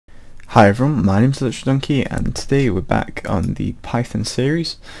Hi everyone, my name's ElectroDonkey and today we're back on the Python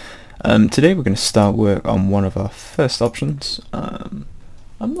series. Today we're going to start work on one of our first options. I'm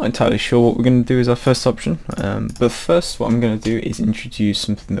not entirely sure what we're going to do as our first option, but first what I'm going to do is introduce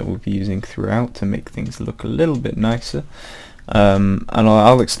something that we'll be using throughout to make things look a little bit nicer, and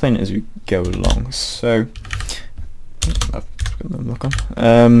I'll explain it as we go along. So, I've got the look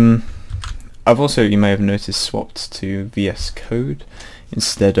on. I've also, you may have noticed, swapped to VS Code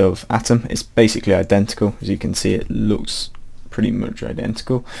instead of Atom. It's basically identical. As you can see, it looks pretty much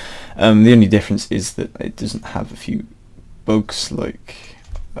identical. The only difference is that it doesn't have a few bugs, like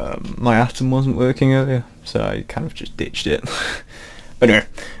my Atom wasn't working earlier, so I kind of just ditched it. But anyway,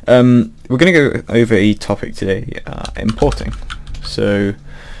 we're going to go over a topic today, importing. So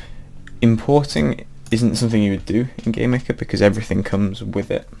importing isn't something you would do in GameMaker because everything comes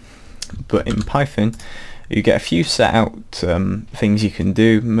with it, but in Python you get a few set out things you can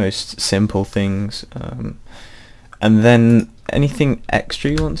do, most simple things, and then anything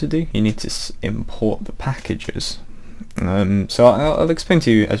extra you want to do, you need to import the packages. So I'll explain to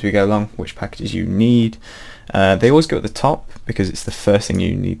you as we go along which packages you need. They always go at the top because it's the first thing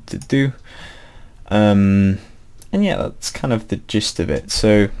you need to do, and yeah, that's kind of the gist of it.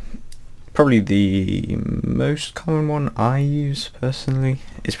 So probably the most common one I use personally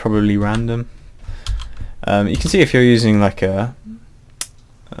is probably random. You can see if you're using like a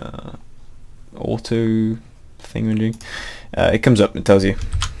auto thingamajig, it comes up and tells you,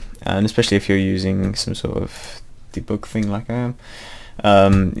 and especially if you're using some sort of debug thing like I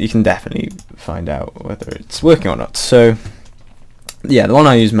am, you can definitely find out whether it's working or not. So yeah, the one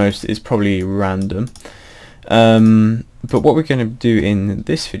I use most is probably random, but what we're going to do in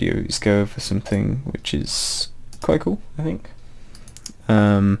this video is go over something which is quite cool, I think.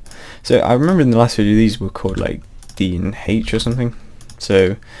 So I remember in the last video these were called like D and H or something.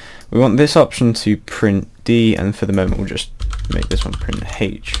 So we want this option to print D, and for the moment we'll just make this one print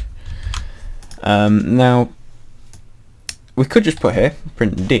H. Now we could just put here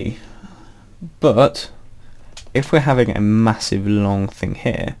print D, but if we're having a massive long thing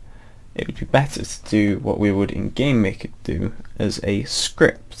here, it would be better to do what we would in GameMaker do as a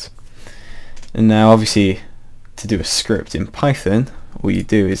script. And now obviously to do a script in Python, all you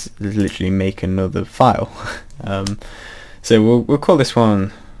do is literally make another file. So we'll call this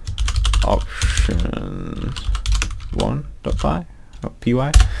one option1.py,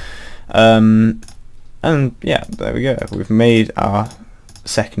 and yeah, there we go. We've made our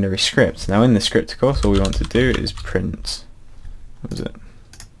secondary script. Now in the script, of course, all we want to do is print, what was it,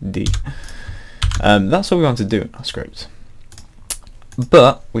 D. That's all we want to do in our script.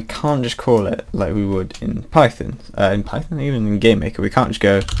 But we can't just call it like we would in Python. Even in GameMaker, we can't just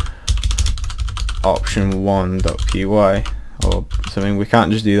go option1.py or something. We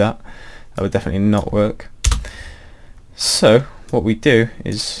can't just do that. That would definitely not work. So what we do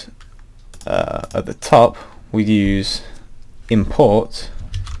is at the top we use import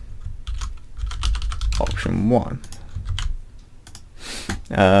option1.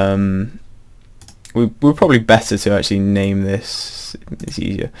 We're probably better to actually name this. It's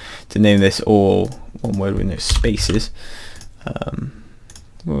easier to name this all one word with no spaces.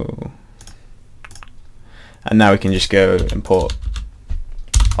 Whoa. And now we can just go import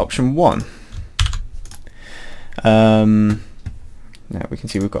option1. Now we can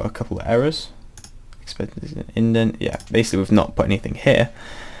see we've got a couple of errors. Expected an indent. Yeah, basically we've not put anything here.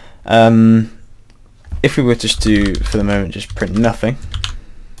 If we were just to, for the moment, just print nothing,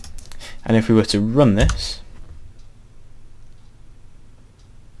 and if we were to run this,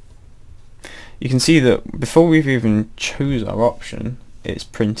 you can see that before we've even chose our option, it's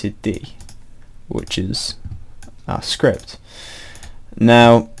printed D, which is our script.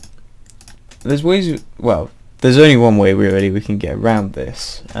 Now there's ways, well, there's only one way really we can get around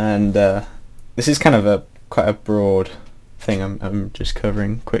this, and this is kind of quite a broad thing I'm just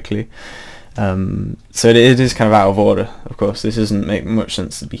covering quickly. So it is kind of out of order, of course. This doesn't make much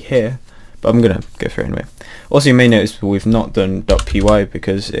sense to be here, but I'm going to go through it anyway. Also, you may notice we've not done .py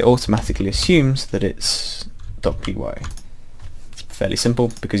because it automatically assumes that it's .py. It's fairly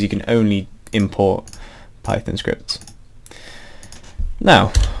simple because you can only import Python scripts.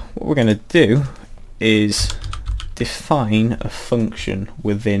 Now, what we're going to do is define a function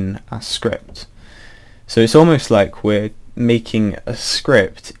within our script. So it's almost like we're making a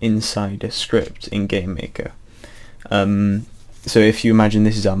script inside a script in GameMaker. So if you imagine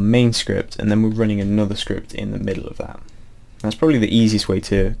this is our main script and then we're running another script in the middle of that. That's probably the easiest way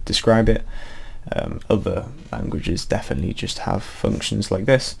to describe it. Other languages definitely just have functions like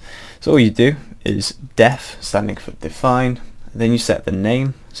this. So all you do is def, standing for define, then you set the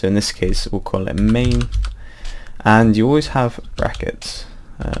name, so in this case we'll call it main, and you always have brackets,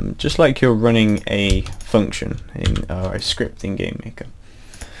 just like you're running a function in a script in GameMaker.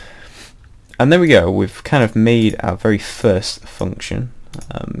 And there we go, we've kind of made our very first function.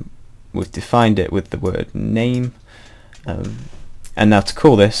 We've defined it with the word name, and now to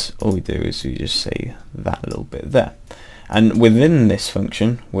call this, all we do is we just say that little bit there. And within this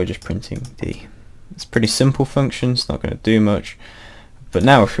function, we're just printing D. It's a pretty simple function, it's not going to do much. But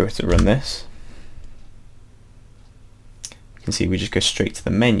now if we were to run this, you can see we just go straight to the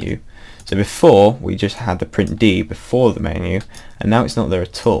menu. So before, we just had the print D before the menu, and now it's not there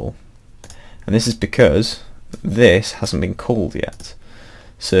at all. And this is because this hasn't been called yet.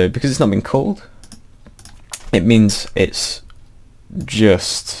 So because it's not been called, it means it's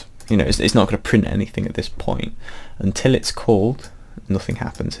just, you know, it's not going to print anything at this point. Until it's called, nothing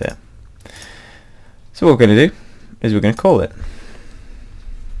happens here. So what we're going to do is we're going to call it.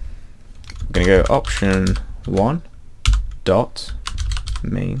 We're going to go option 1 dot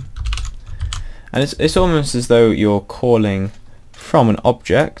main, and it's almost as though you're calling from an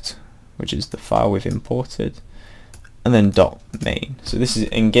object, which is the file we've imported, and then dot main. So this is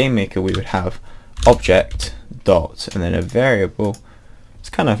in GameMaker, we would have object dot and then a variable. It's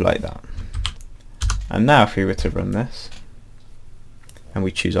kind of like that. And now if we were to run this and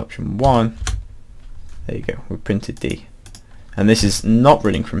we choose option 1, there you go, we printed D. And this is not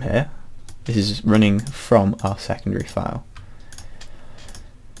running from here, this is running from our secondary file.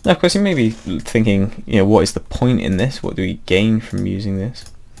 Now of course you may be thinking, you know, what is the point in this? What do we gain from using this?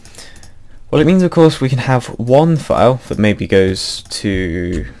 Well, it means of course we can have one file that maybe goes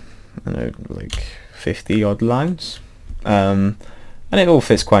to, I don't know, like 50 odd lines, and it all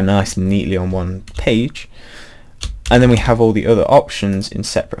fits quite nice and neatly on one page, and then we have all the other options in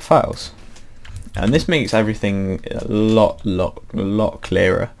separate files, and this makes everything a lot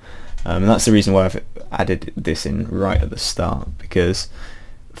clearer, and that's the reason why I've added this in right at the start, because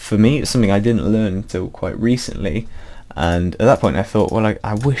for me it's something I didn't learn until quite recently. And at that point I thought, well,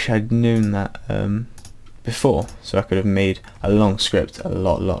 I wish I'd known that before, so I could have made a long script a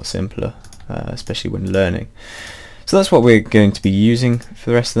lot simpler, especially when learning. So that's what we're going to be using for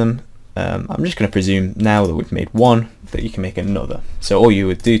the rest of them. I'm just going to presume now that we've made one that you can make another. So all you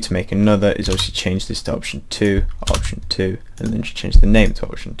would do to make another is obviously change this to option 2, and then just change the name to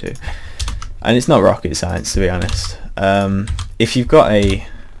option 2. And it's not rocket science, to be honest. If you've got a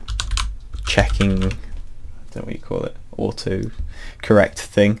checking, I don't know what you call it, auto correct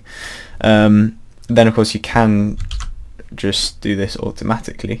thing, then of course you can just do this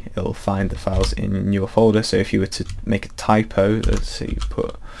automatically. It'll find the files in your folder. So if you were to make a typo, let's say you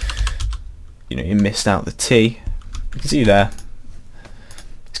put, you know, you missed out the T, you can see there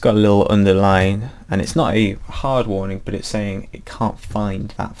it's got a little underline, and it's not a hard warning, but it's saying it can't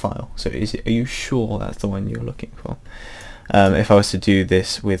find that file. So are you sure that's the one you're looking for? If I was to do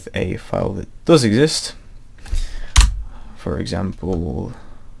this with a file that does exist, for example,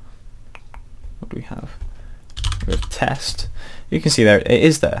 what do we have? We have test. You can see there it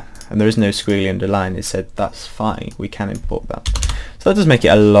is there, and there is no squiggly underline. It said that's fine, we can import that. So that does make it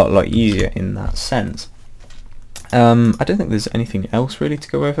a lot easier in that sense. I don't think there's anything else really to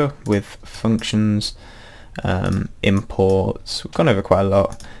go over with functions, imports. We've gone over quite a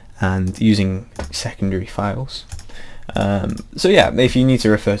lot, and using secondary files. So yeah, if you need to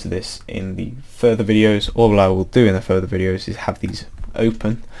refer to this in the further videos, all I will do in the further videos is have these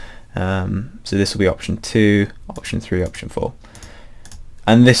open. So this will be option 2, option 3, option 4,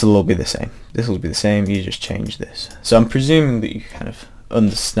 and this will all be the same. This will be the same, you just change this. So I'm presuming that you kind of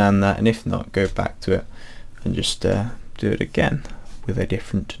understand that, and if not, go back to it and just do it again with a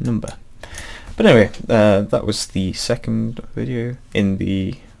different number. But anyway, that was the second video in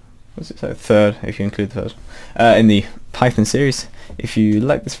the, what's it say, third, if you include the first one, in the Python series. If you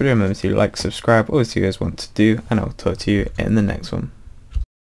like this video, remember to like, subscribe, all these you guys want to do, and I'll talk to you in the next one.